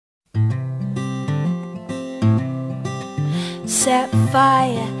Set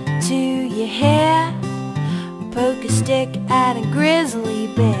fire to your hair, poke a stick at a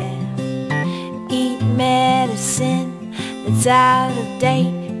grizzly bear. Eat medicine that's out of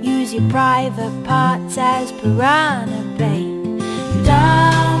date, use your private parts as piranha bait.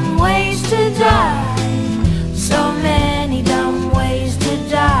 Dumb ways to die, so many dumb ways to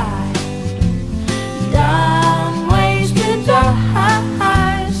die. Dumb ways to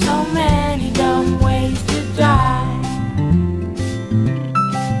die, so many dumb ways to die.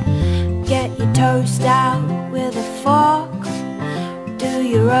 Get your toast out with a fork, do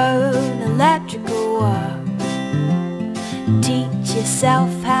your own electrical work. Teach yourself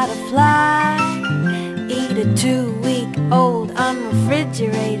how to fly, eat a 2-week-old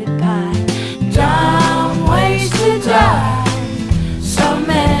unrefrigerated pie. Dumb ways to die, so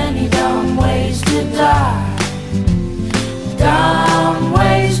many dumb ways to die. Dumb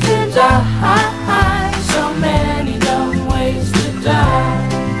ways to die, so many dumb ways to die.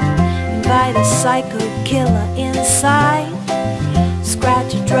 Invite a psycho killer inside,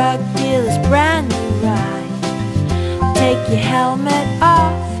 scratch a drug dealer's brand new ride. Take your helmet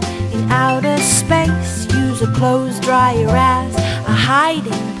off in outer space, use a clothes dryer as a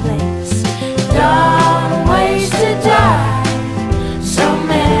hiding place. Dumb ways to die, so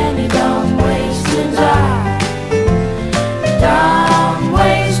many dumb ways to die. Dumb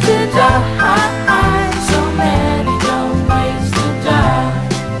ways to die, so many dumb ways to die.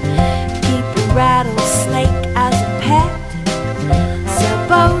 Keep a rattlesnake as a pet, sell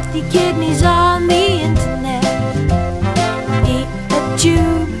both your kidneys on the internet. Eat a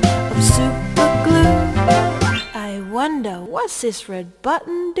tube of super glue, I wonder what's this red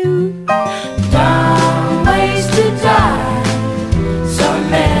button do? Dumb ways to die, so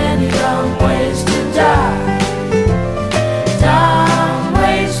many dumb ways to die. Dumb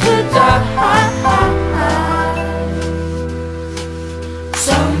ways to die,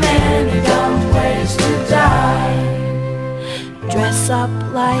 so many dumb ways to die. Dress up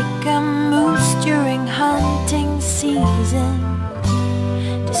like a moose during hunting season,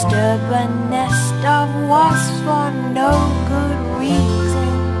 disturb a nest of wasps for no good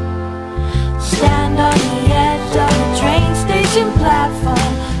reason. Stand on the edge of a train station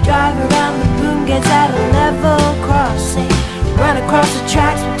platform, drive around the boom gates at a level crossing, run across the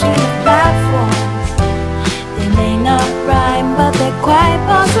tracks between the platforms. They may not rhyme, but they're quite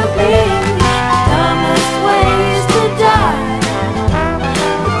possibly the dumbest ways to die.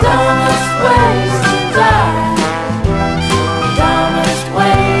 The dumbest ways to die. The dumbest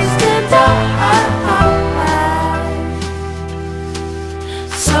ways to die.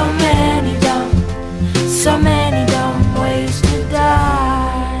 So many dumb ways to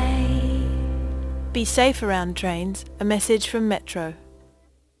die. Be safe around trains. A message from Metro.